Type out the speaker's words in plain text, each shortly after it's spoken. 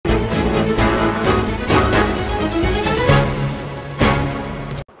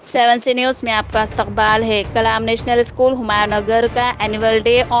7 news में आपका इस्तकबाल है। कलाम नेशनल स्कूल हुमायूंनगर का एनुअल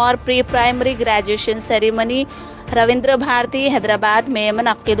डे और pre primary graduation ceremony Ravindra Bharti Hyderabad में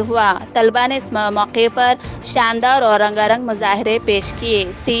मुनक्किद हुआ। तलबा ने इस मौके पर शानदार और रंगारंग मुजाहरे पेश किए।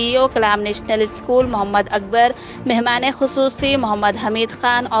 CEO कलाम नेशनल स्कूल मोहम्मद अकबर, मेहमान खुसूसी मोहम्मद हमीद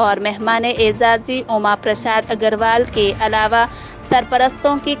खान और मेहमान एजाजी उमा प्रसाद अग्रवाल के अलावा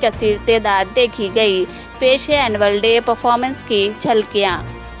सरपरस्तों की कसीर तादाद देखी गई। पेश है एनुअल डे परफॉर्मेंस की झलकियाँ।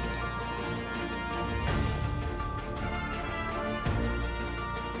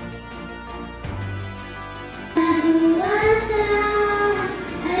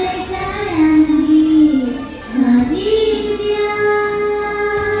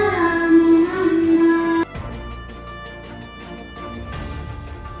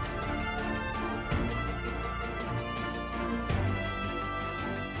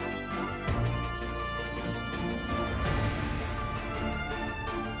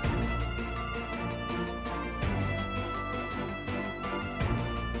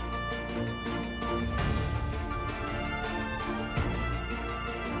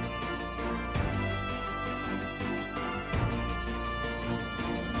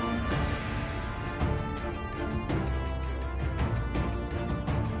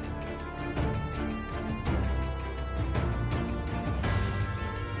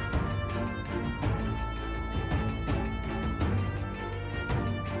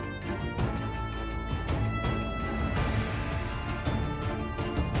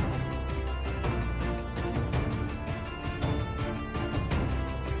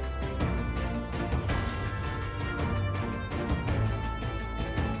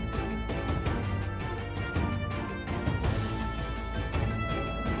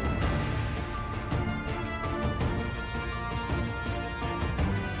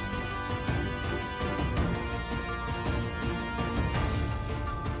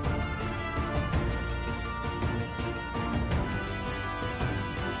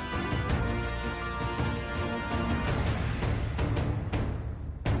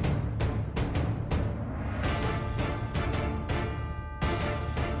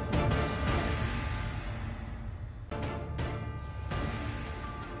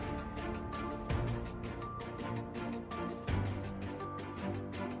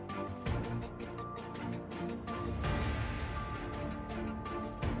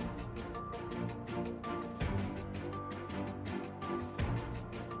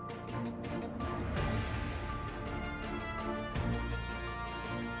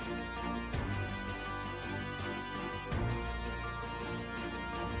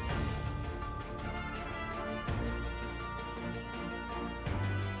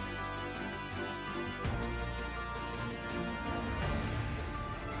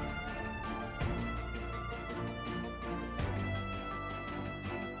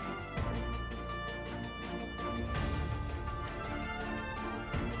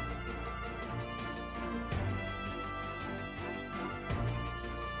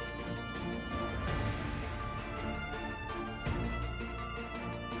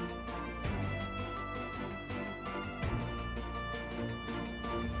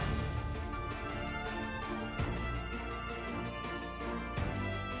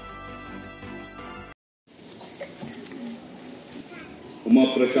 Uma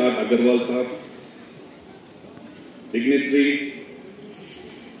Prasad Agarwal Sahab, dignitaries,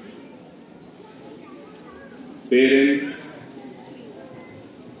 parents,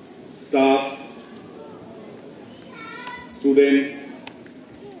 staff, students,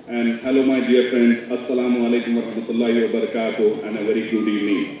 and hello my dear friends, Assalamu alaikum wa rahmatullahi wa barakatuh, and a very good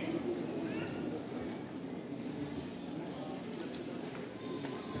evening.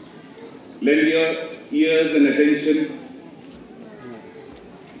 Lend your ears and attention.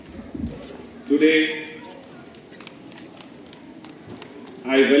 Today,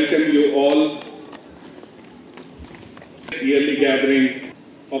 I welcome you all to this yearly gathering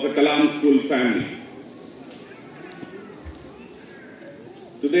of a Kalam school family.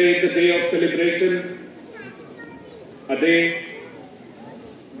 Today is the day of celebration, a day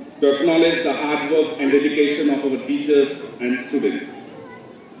to acknowledge the hard work and dedication of our teachers and students.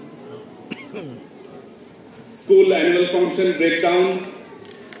 School annual function breakdowns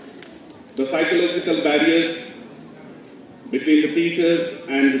the psychological barriers between the teachers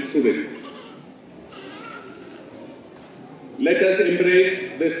and the students. Let us embrace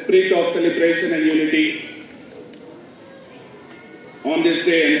the spirit of celebration and unity on this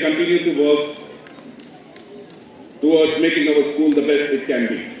day and continue to work towards making our school the best it can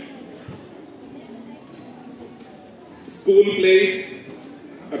be. School plays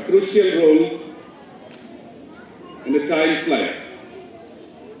a crucial role in a child's life.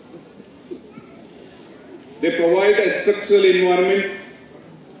 They provide a structural environment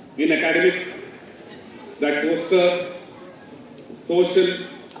in academics that foster social,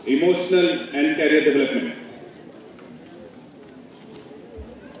 emotional, and career development.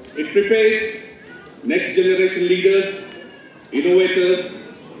 It prepares next generation leaders, innovators,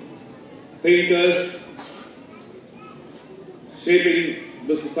 thinkers, shaping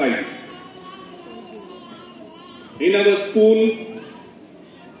the society. In our school,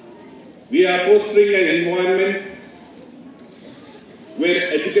 we are fostering an environment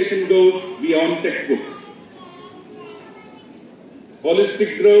where education goes beyond textbooks.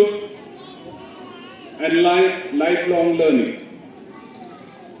 Holistic growth and lifelong learning.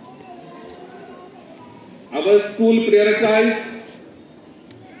 Our school prioritized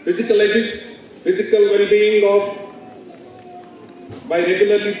physical well-being by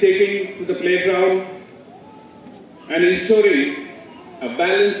regularly taking to the playground and ensuring a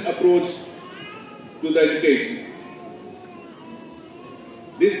balanced approach to the education.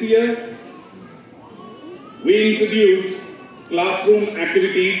 This year, we introduced classroom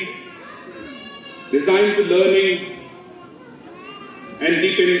activities designed to learning and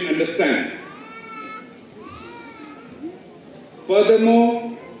deepen understanding.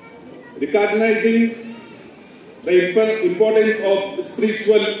 Furthermore, recognizing the importance of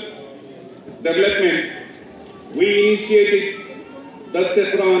spiritual development, we initiated the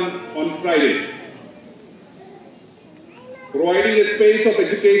Quran on Fridays, providing a space of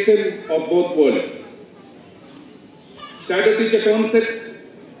education of both worlds. Shadow teacher concept,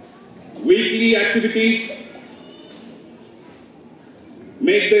 weekly activities,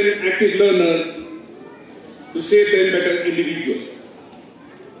 make them active learners to shape them better individuals.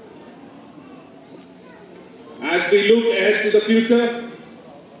 As we look ahead to the future,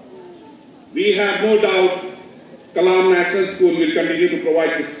 we have no doubt Kalam National School will continue to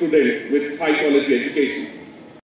provide its students with high quality education.